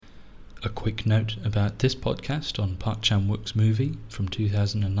A quick note about this podcast on Park Chan-wook's movie from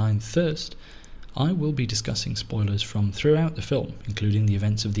 2009 Thirst. I will be discussing spoilers from throughout the film, including the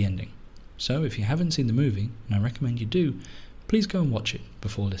events of the ending. So if you haven't seen the movie, and I recommend you do, please go and watch it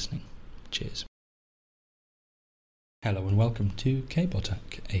before listening. Cheers. Hello and welcome to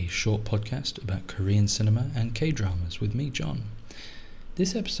K-Botak, a short podcast about Korean cinema and K-dramas with me, John.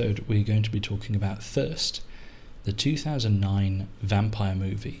 This episode we're going to be talking about Thirst, the 2009 vampire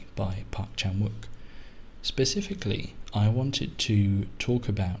movie by Park Chan-wook. Specifically, I wanted to talk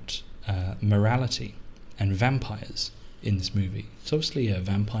about morality and vampires in this movie. It's obviously a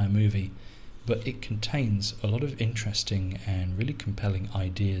vampire movie, but it contains a lot of interesting and really compelling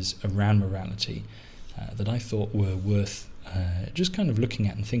ideas around morality that I thought were worth just kind of looking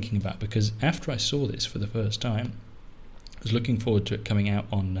at and thinking about, because after I saw this for the first time, I was looking forward to it coming out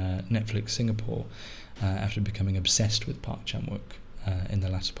on Netflix Singapore after becoming obsessed with Park Chan-wook in the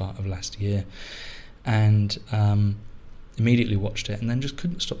latter part of last year, and immediately watched it and then just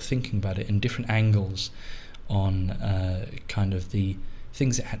couldn't stop thinking about it in different angles on kind of the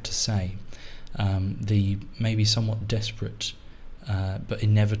things it had to say, the maybe somewhat desperate but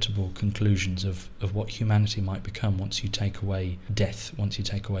inevitable conclusions of what humanity might become once you take away death, once you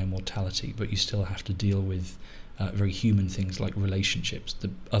take away mortality, but you still have to deal with very human things like relationships,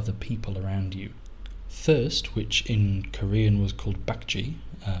 the other people around you. Thirst, which in Korean was called bakji,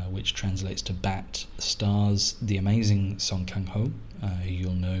 which translates to bat, stars the amazing Song Kang-ho, who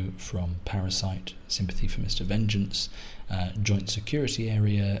you'll know from Parasite, Sympathy for Mr. Vengeance, Joint Security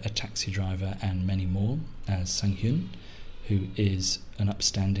Area, A Taxi Driver, and many more, as Sang-hyun, who is an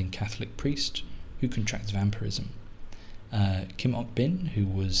upstanding Catholic priest who contracts vampirism. Kim Ok-bin, who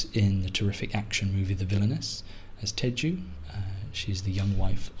was in the terrific action movie The Villainess, as Tae-ju. She's the young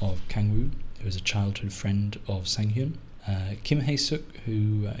wife of Kang-woo, who is a childhood friend of Sang-hyun. Kim Hae-suk,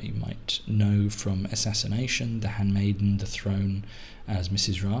 who you might know from Assassination, The Handmaiden, The Throne, as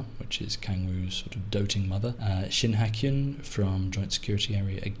Mrs. Ra, which is Kang-woo's sort of doting mother. Shin Ha-kyun from Joint Security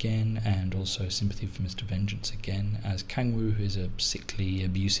Area again, and also Sympathy for Mr. Vengeance again, as Kang-woo, who is a sickly,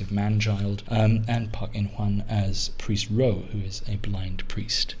 abusive man-child, and Park In-hwan as Priest Ro, who is a blind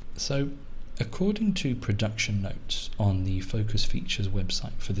priest. So, according to production notes on the Focus Features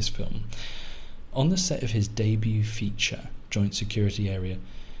website for this film, on the set of his debut feature, Joint Security Area,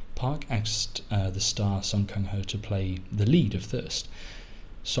 Park asked the star Song Kang-ho to play the lead of Thirst.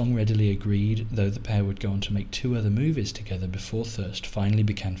 Song readily agreed, though the pair would go on to make 2 other movies together before Thirst finally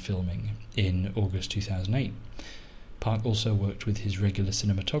began filming in August 2008. Park also worked with his regular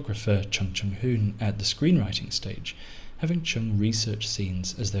cinematographer Chung Chung-hoon at the screenwriting stage, having Chung research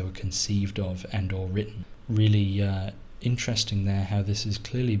scenes as they were conceived of and or written. Really interesting there how this has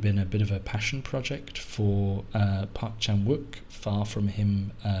clearly been a bit of a passion project for Park Chan-wook, far from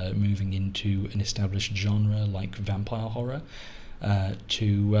him moving into an established genre like vampire horror,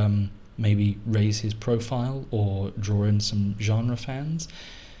 to maybe raise his profile or draw in some genre fans.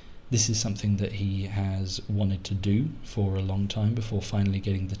 This is something that he has wanted to do for a long time before finally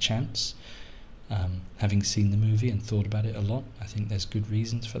getting the chance. Having seen the movie and thought about it a lot, I think there's good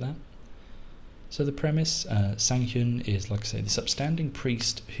reasons for that. So the premise, Sang-hyun is, like I say, this upstanding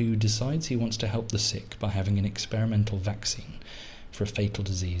priest who decides he wants to help the sick by having an experimental vaccine for a fatal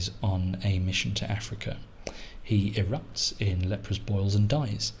disease on a mission to Africa. He erupts in leprous boils and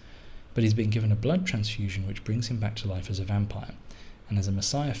dies, but he's been given a blood transfusion which brings him back to life as a vampire and as a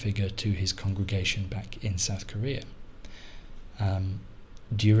messiah figure to his congregation back in South Korea.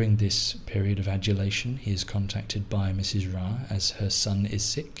 During this period of adulation, he is contacted by Mrs. Ra as her son is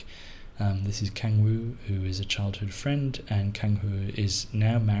sick. This is Kang-woo, who is a childhood friend, and Kang-woo is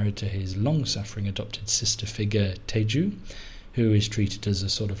now married to his long-suffering adopted sister figure, Tae-ju, who is treated as a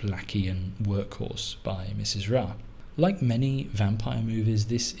sort of lackey and workhorse by Mrs. Ra. Like many vampire movies,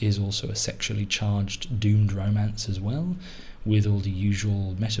 this is also a sexually charged, doomed romance as well, with all the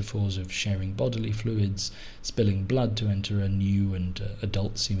usual metaphors of sharing bodily fluids, spilling blood to enter a new and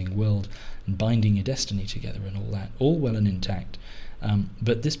adult-seeming world, and binding your destiny together and all that, all well and intact.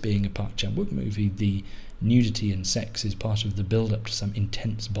 But this being a Park Chan-wook movie, the nudity and sex is part of the build-up to some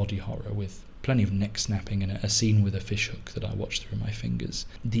intense body horror with plenty of neck snapping and a scene with a fishhook that I watched through my fingers.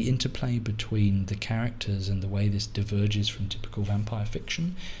 The interplay between the characters and the way this diverges from typical vampire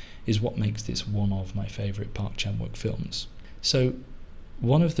fiction is what makes this one of my favourite Park Chan-wook films. So,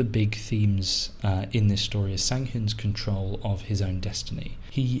 one of the big themes in this story is Sang-hyun's control of his own destiny.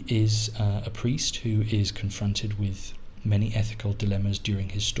 He is a priest who is confronted with many ethical dilemmas during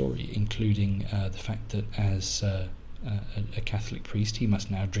his story, including the fact that as a Catholic priest he must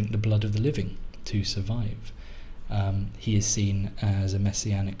now drink the blood of the living to survive. He is seen as a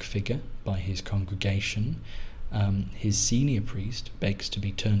messianic figure by his congregation. His senior priest begs to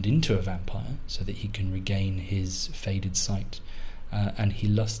be turned into a vampire so that he can regain his faded sight, and he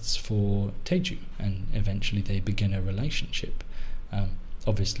lusts for Taeju, and eventually they begin a relationship.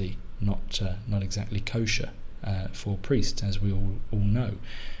 Obviously not exactly kosher for priests, as we all know.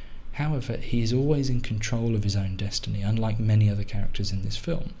 However, he is always in control of his own destiny, unlike many other characters in this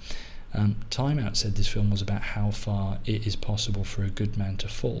film. Time Out said this film was about how far it is possible for a good man to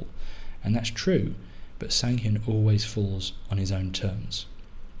fall, and that's true, but Sang-hyun always falls on his own terms.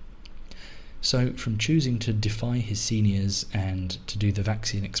 So, from choosing to defy his seniors and to do the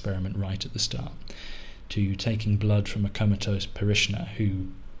vaccine experiment right at the start, to taking blood from a comatose parishioner who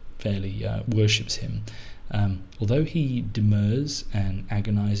fairly worships him, although he demurs and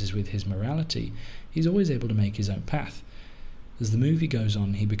agonises with his morality, he's always able to make his own path. As the movie goes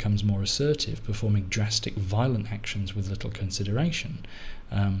on, he becomes more assertive, performing drastic, violent actions with little consideration.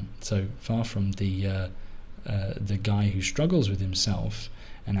 So far from the guy who struggles with himself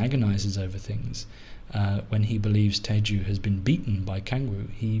and agonises over things, when he believes Taeju has been beaten by Kang-woo,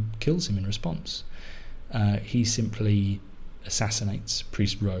 he kills him in response. He simply assassinates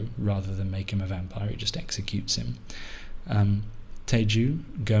Priest Ro rather than make him a vampire. He just executes him.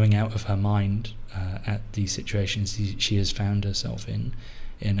 Taeju, going out of her mind at the situations she has found herself in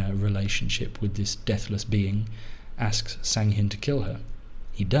a relationship with this deathless being, asks Sang-hyun to kill her.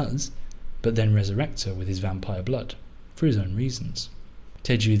 He does, but then resurrects her with his vampire blood, for his own reasons.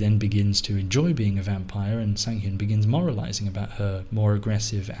 Taeju then begins to enjoy being a vampire, and Sang-hyun begins moralising about her more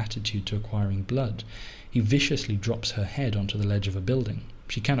aggressive attitude to acquiring blood. He viciously drops her head onto the ledge of a building.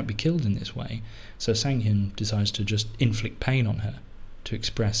 She cannot be killed in this way, so Sang-hyun decides to just inflict pain on her, to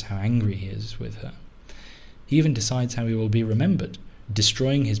express how angry he is with her. He even decides how he will be remembered,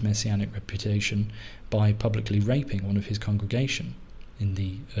 destroying his messianic reputation by publicly raping one of his congregation in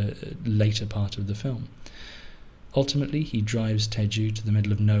the later part of the film. Ultimately, he drives Taeju to the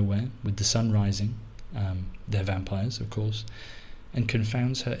middle of nowhere with the sun rising, they're vampires, of course, and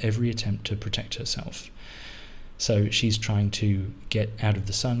confounds her every attempt to protect herself. So she's trying to get out of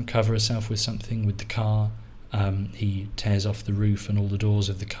the sun, cover herself with something with the car. He tears off the roof and all the doors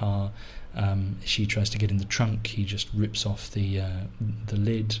of the car. She tries to get in the trunk. He just rips off the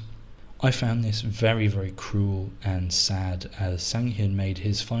lid. I found this very, very cruel and sad, as Sang-hyun made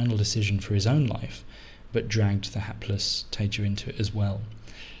his final decision for his own life, but dragged the hapless Taeju into it as well.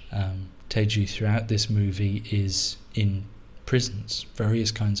 Taeju throughout this movie is in prisons,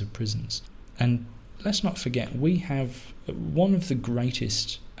 various kinds of prisons. And let's not forget, we have one of the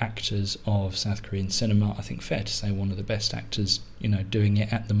greatest actors of South Korean cinema, I think fair to say one of the best actors, doing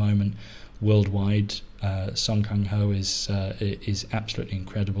it at the moment worldwide. Song Kang-ho is absolutely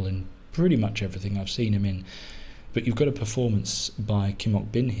incredible in pretty much everything I've seen him in. But you've got a performance by Kim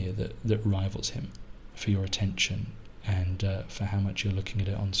Ok-bin here that rivals him for your attention and for how much you're looking at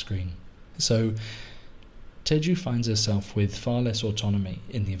it on screen. So Taeju finds herself with far less autonomy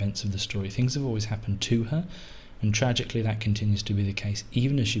in the events of the story. Things have always happened to her, and tragically that continues to be the case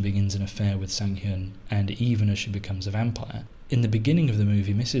even as she begins an affair with Sang-hyun and even as she becomes a vampire. In the beginning of the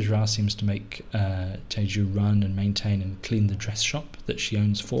movie, Mrs. Ra seems to make Taeju run and maintain and clean the dress shop that she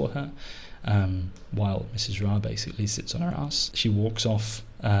owns for her, while Mrs. Ra basically sits on her ass. She walks off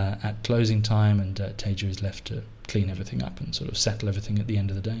at closing time, and Taeju is left to clean everything up and sort of settle everything at the end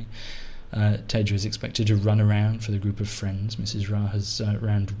of the day. Taeju is expected to run around for the group of friends Mrs. Ra has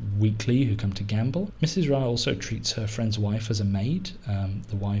around weekly who come to gamble. Mrs. Ra also treats her friend's wife as a maid.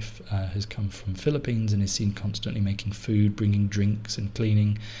 The wife has come from Philippines and is seen constantly making food, bringing drinks and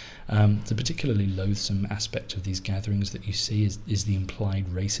cleaning. The particularly loathsome aspect of these gatherings that you see is the implied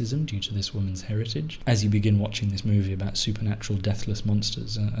racism due to this woman's heritage. As you begin watching this movie about supernatural deathless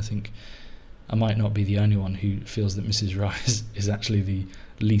monsters, I think I might not be the only one who feels that Mrs. Ra is actually the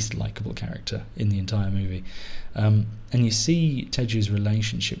least likeable character in the entire movie. And you see Taeju's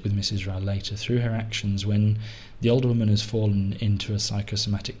relationship with Mrs. Ra later through her actions when the older woman has fallen into a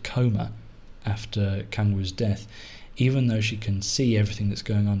psychosomatic coma after Kang-woo's death. Even though she can see everything that's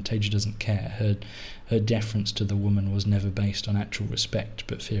going on, Taeju doesn't care. Her deference to the woman was never based on actual respect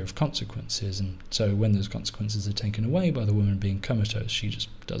but fear of consequences, and so when those consequences are taken away by the woman being comatose, she just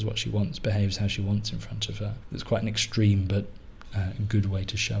does what she wants, behaves how she wants in front of her. It's quite an extreme but good way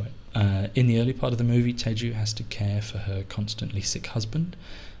to show it. In the early part of the movie, Taeju has to care for her constantly sick husband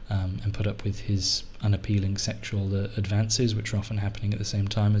and put up with his unappealing sexual advances, which are often happening at the same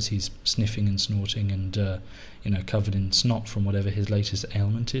time as he's sniffing and snorting and covered in snot from whatever his latest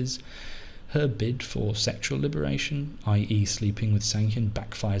ailment is. Her bid for sexual liberation, i.e. sleeping with Sang-hyun,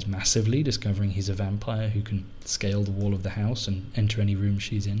 backfires massively, discovering he's a vampire who can scale the wall of the house and enter any room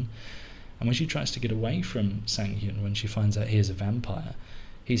she's in. And when she tries to get away from Sang-hyun, when she finds out he is a vampire,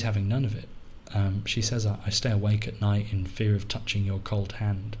 he's having none of it. She says, I stay awake at night in fear of touching your cold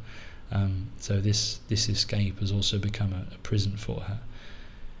hand. So this escape has also become a prison for her.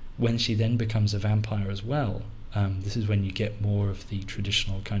 When she then becomes a vampire as well, this is when you get more of the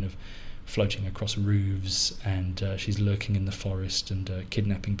traditional kind of floating across roofs, and she's lurking in the forest and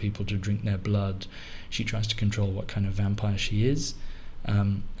kidnapping people to drink their blood. She tries to control what kind of vampire she is,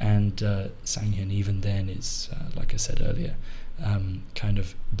 and Sang-hyun even then is, like I said earlier, kind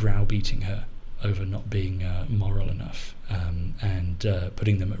of browbeating her over not being moral enough, and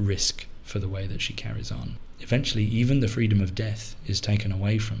putting them at risk for the way that she carries on. Eventually, even the freedom of death is taken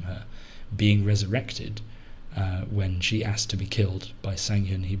away from her, being resurrected. When she asks to be killed by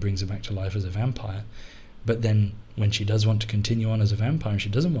Sang-hyun, he brings her back to life as a vampire. But then, when she does want to continue on as a vampire and she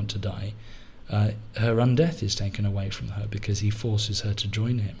doesn't want to die, her undeath is taken away from her because he forces her to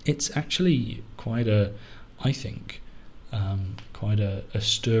join him. It's actually quite a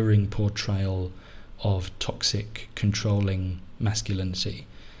stirring portrayal of toxic, controlling masculinity,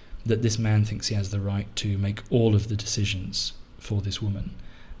 that this man thinks he has the right to make all of the decisions for this woman,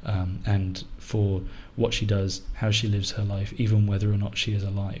 and for what she does, how she lives her life, even whether or not she is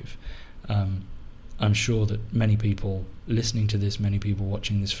alive. I'm sure that many people listening to this, many people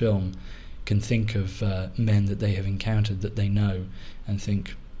watching this film, can think of men that they have encountered that they know and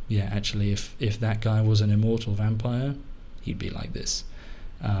think, yeah, actually, if that guy was an immortal vampire, he'd be like this.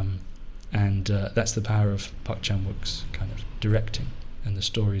 And that's the power of Park Chan-wook's kind of directing, and the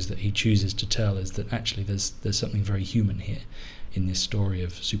stories that he chooses to tell is that actually there's something very human here in this story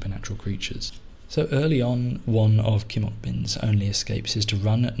of supernatural creatures. So early on, one of Kim Ok-bin's only escapes is to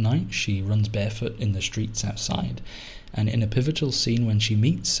run at night. She runs barefoot in the streets outside, and in a pivotal scene when she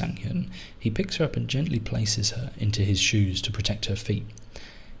meets Sang-hyun, he picks her up and gently places her into his shoes to protect her feet.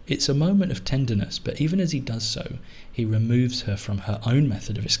 It's a moment of tenderness, but even as he does so, he removes her from her own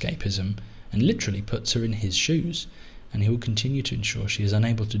method of escapism and literally puts her in his shoes, and he will continue to ensure she is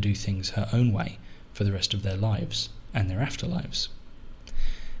unable to do things her own way for the rest of their lives and their afterlives.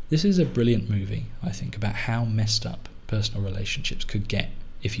 This is a brilliant movie, I think, about how messed up personal relationships could get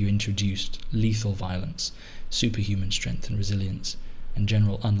if you introduced lethal violence, superhuman strength and resilience, and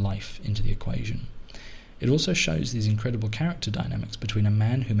general unlife into the equation. It also shows these incredible character dynamics between a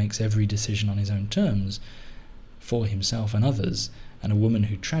man who makes every decision on his own terms for himself and others, and a woman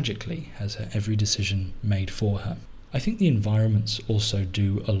who tragically has her every decision made for her. I think the environments also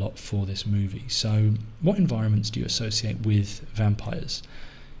do a lot for this movie. So, what environments do you associate with vampires?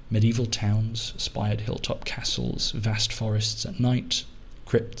 Medieval towns, spired hilltop castles, vast forests at night,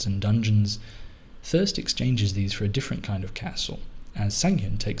 crypts and dungeons. Thirst exchanges these for a different kind of castle, as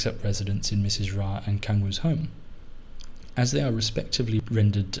Sang-hyun takes up residence in Mrs. Ra and Kang-woo's home. As they are respectively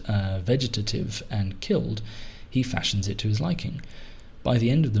rendered vegetative and killed, he fashions it to his liking. By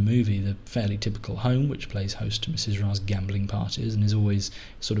the end of the movie, the fairly typical home, which plays host to Mrs. Ra's gambling parties and is always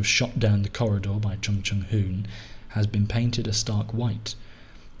sort of shot down the corridor by Chung Chung-hoon, has been painted a stark white.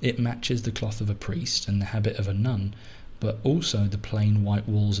 It matches the cloth of a priest and the habit of a nun, but also the plain white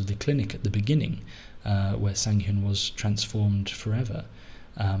walls of the clinic at the beginning, where Sang-hyun was transformed forever.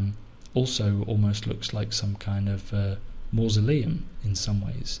 Also almost looks like some kind of mausoleum in some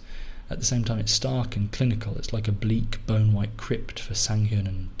ways. At the same time, it's stark and clinical. It's like a bleak, bone-white crypt for Sang-hyun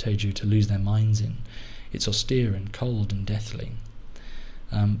and Taeju to lose their minds in. It's austere and cold and deathly.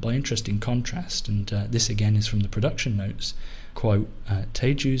 By interesting contrast, and this again is from the production notes, quote,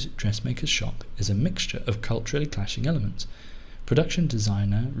 Taeju's dressmaker's shop is a mixture of culturally clashing elements. Production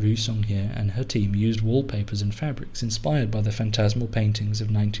designer Ryu Song-hye and her team used wallpapers and fabrics inspired by the phantasmal paintings of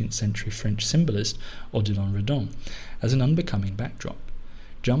 19th century French symbolist Odilon Redon as an unbecoming backdrop.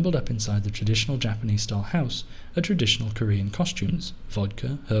 Jumbled up inside the traditional Japanese-style house are traditional Korean costumes,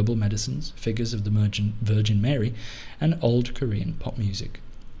 vodka, herbal medicines, figures of the Virgin Mary, and old Korean pop music.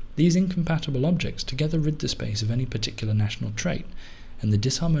 These incompatible objects together rid the space of any particular national trait, and the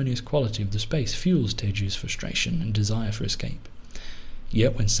disharmonious quality of the space fuels Taeju's frustration and desire for escape.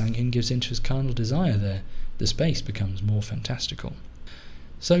 Yet when Sang-hyun gives in to his carnal desire there, the space becomes more fantastical.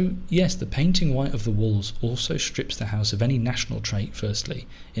 So, yes, the painting white of the walls also strips the house of any national trait, firstly,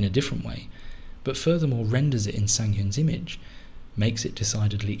 in a different way, but furthermore renders it in Sang-hyun's image, makes it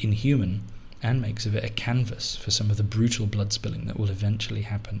decidedly inhuman, and makes of it a canvas for some of the brutal blood spilling that will eventually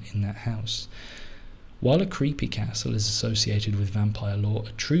happen in that house. While a creepy castle is associated with vampire lore,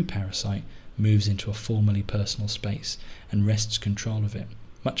 a true parasite moves into a formerly personal space and wrests control of it.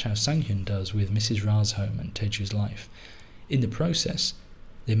 much how Sang-hyun does with Mrs. Ra's home and Taeju's life. In the process,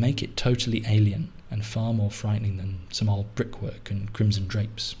 they make it totally alien and far more frightening than some old brickwork and crimson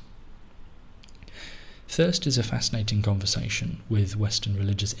drapes. Thirst is a fascinating conversation with Western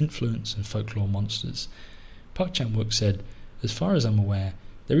religious influence and folklore monsters. Park Chan-wook said, "As far as I'm aware,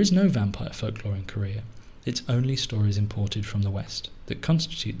 there is no vampire folklore in Korea. It's only stories imported from the West that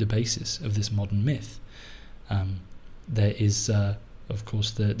constitute the basis of this modern myth." There is, of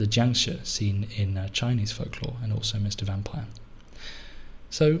course, the Jiangshi seen in Chinese folklore and also Mr. Vampire.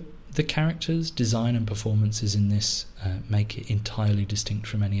 So the characters, design and performances in this make it entirely distinct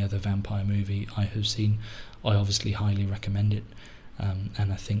from any other vampire movie I have seen. I obviously highly recommend it,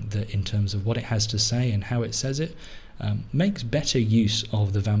 and I think that in terms of what it has to say and how it says it, makes better use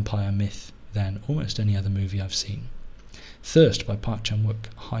of the vampire myth than almost any other movie I've seen. Thirst by Park Chan-wook,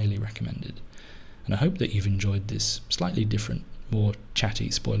 highly recommended. And I hope that you've enjoyed this slightly different, more chatty,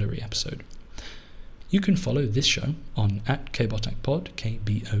 spoilery episode. You can follow this show on @KBotakPod,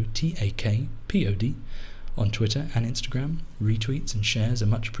 KBOTAKPOD, on Twitter and Instagram. Retweets and shares are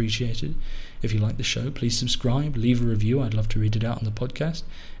much appreciated. If you like the show, please subscribe, leave a review. I'd love to read it out on the podcast.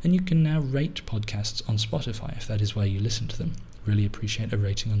 And you can now rate podcasts on Spotify if that is where you listen to them. Really appreciate a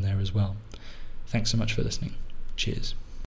rating on there as well. Thanks so much for listening. Cheers.